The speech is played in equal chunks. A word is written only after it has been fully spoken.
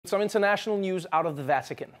some international news out of the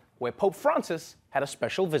Vatican, where Pope Francis had a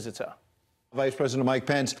special visitor. Vice President Mike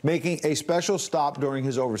Pence making a special stop during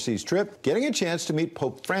his overseas trip, getting a chance to meet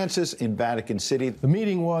Pope Francis in Vatican City. The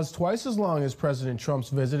meeting was twice as long as President Trump's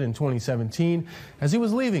visit in 2017. As he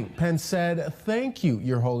was leaving, Pence said, "Thank you,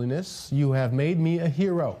 Your Holiness. You have made me a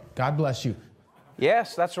hero. God bless you."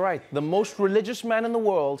 Yes, that's right. The most religious man in the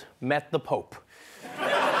world met the Pope.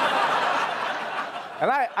 And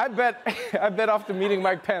I bet after meeting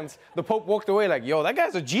Mike Pence, the Pope walked away like, yo, that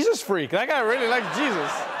guy's a Jesus freak. That guy really likes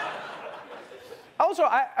Jesus. Also,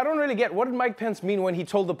 I don't really get, what did Mike Pence mean when he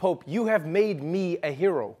told the Pope, you have made me a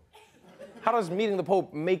hero? How does meeting the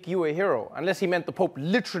Pope make you a hero? Unless he meant the Pope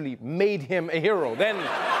literally made him a hero. Then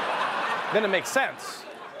it makes sense.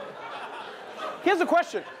 Here's a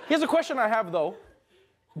question I have, though.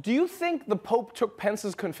 Do you think the Pope took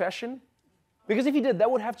Pence's confession? Because if he did, that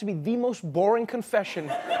would have to be the most boring confession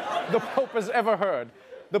the Pope has ever heard.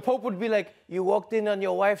 The Pope would be like, you walked in on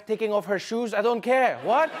your wife taking off her shoes? I don't care.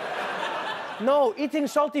 What? No, eating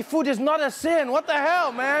salty food is not a sin. What the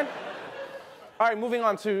hell, man? All right, moving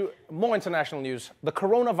on to more international news. The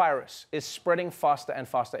coronavirus is spreading faster and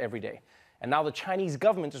faster every day. And now the Chinese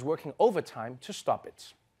government is working overtime to stop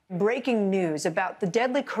it. Breaking news about the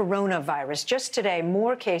deadly coronavirus. Just today,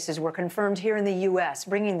 more cases were confirmed here in the U.S.,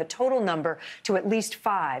 bringing the total number to at least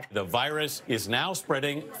 5. The virus is now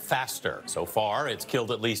spreading faster. So far, it's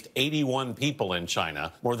killed at least 81 people in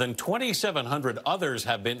China. More than 2,700 others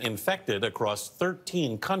have been infected across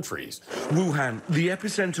 13 countries. Wuhan, the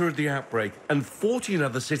epicenter of the outbreak, and 14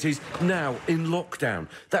 other cities now in lockdown.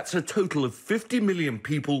 That's a total of 50 million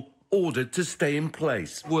people ordered to stay in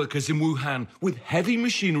place. Workers in Wuhan with heavy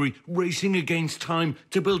machinery racing against time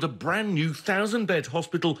to build a brand new 1,000-bed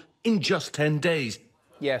hospital in just 10 days.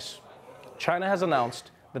 Yes, China has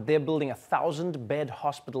announced that they're building a 1,000-bed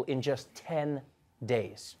hospital in just 10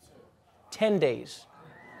 days. 10 days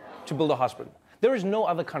to build a hospital. There is no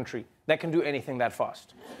other country that can do anything that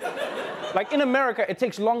fast. Like in America, it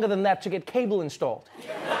takes longer than that to get cable installed.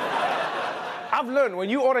 I've learned when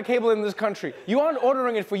you order cable in this country, you aren't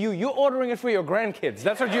ordering it for you, you're ordering it for your grandkids.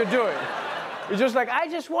 That's what you're doing. You're just like, I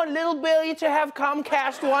just want little Billy to have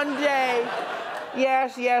Comcast one day.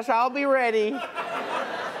 Yes, I'll be ready.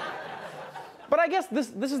 But I guess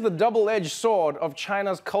this is the double-edged sword of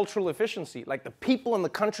China's cultural efficiency. Like the people in the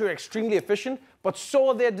country are extremely efficient, but so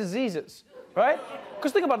are their diseases, right?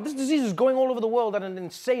 Because think about it, this disease is going all over the world at an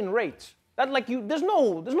insane rate. There's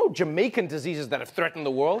no Jamaican diseases that have threatened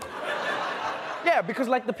the world. Yeah, because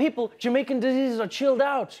like the people, Jamaican diseases are chilled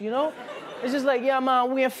out, you know? It's just like, yeah,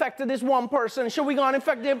 man, we infected this one person. Should we go and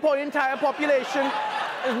infect the entire population?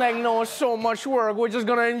 It's like, no, it's so much work. We're just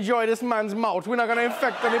gonna enjoy this man's mouth. We're not gonna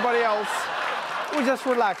infect anybody else. We just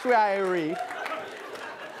relax, we're irie.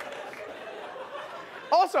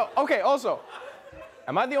 Also,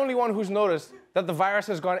 am I the only one who's noticed that the virus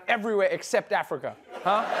has gone everywhere except Africa?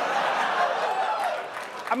 Huh?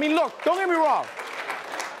 I mean, look, don't get me wrong.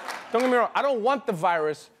 I don't want the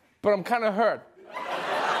virus, but I'm kind of hurt.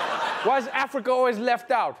 Why is Africa always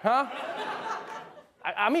left out, huh?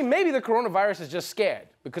 I mean, maybe the coronavirus is just scared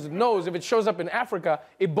because it knows if it shows up in Africa,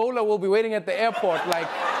 Ebola will be waiting at the airport like,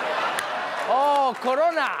 oh,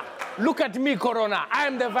 Corona, look at me, Corona. I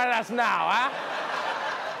am the virus now, huh?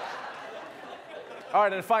 All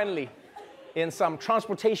right, and finally, in some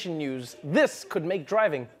transportation news, this could make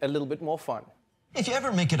driving a little bit more fun. If you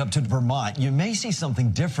ever make it up to Vermont, you may see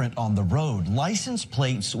something different on the road. License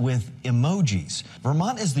plates with emojis.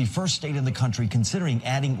 Vermont is the first state in the country considering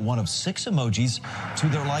adding one of 6 emojis to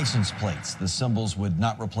their license plates. The symbols would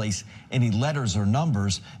not replace any letters or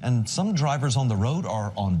numbers, and some drivers on the road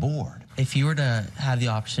are on board. If you were to have the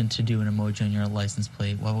option to do an emoji on your license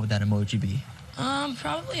plate, what would that emoji be?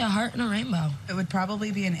 Probably a heart and a rainbow. It would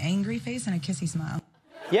probably be an angry face and a kissy smile.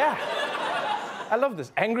 Yeah. I love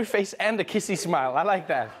this. Angry face and a kissy smile. I like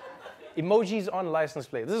that. Emojis on license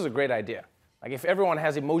plate. This is a great idea. Like if everyone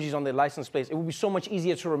has emojis on their license plates, it would be so much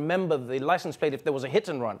easier to remember the license plate if there was a hit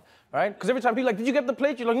and run, right? Because every time people are like, did you get the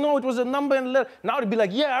plate? You're like, no, it was a number and a letter. Now it'd be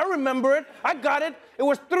like, yeah, I remember it. I got it. It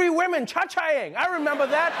was 3 women cha-chaing. I remember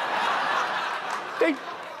that.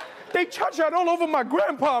 They cha-cha'd all over my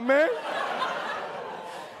grandpa, man.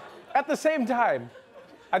 At the same time,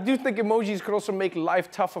 I do think emojis could also make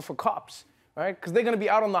life tougher for cops. Right? Because they're going to be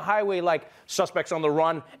out on the highway like, suspects on the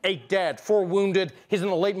run, 8 dead, 4 wounded, he's in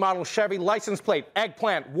a late model Chevy, license plate,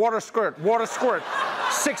 eggplant, water squirt,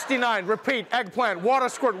 69, repeat, eggplant, water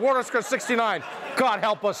squirt, 69. God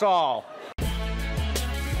help us all.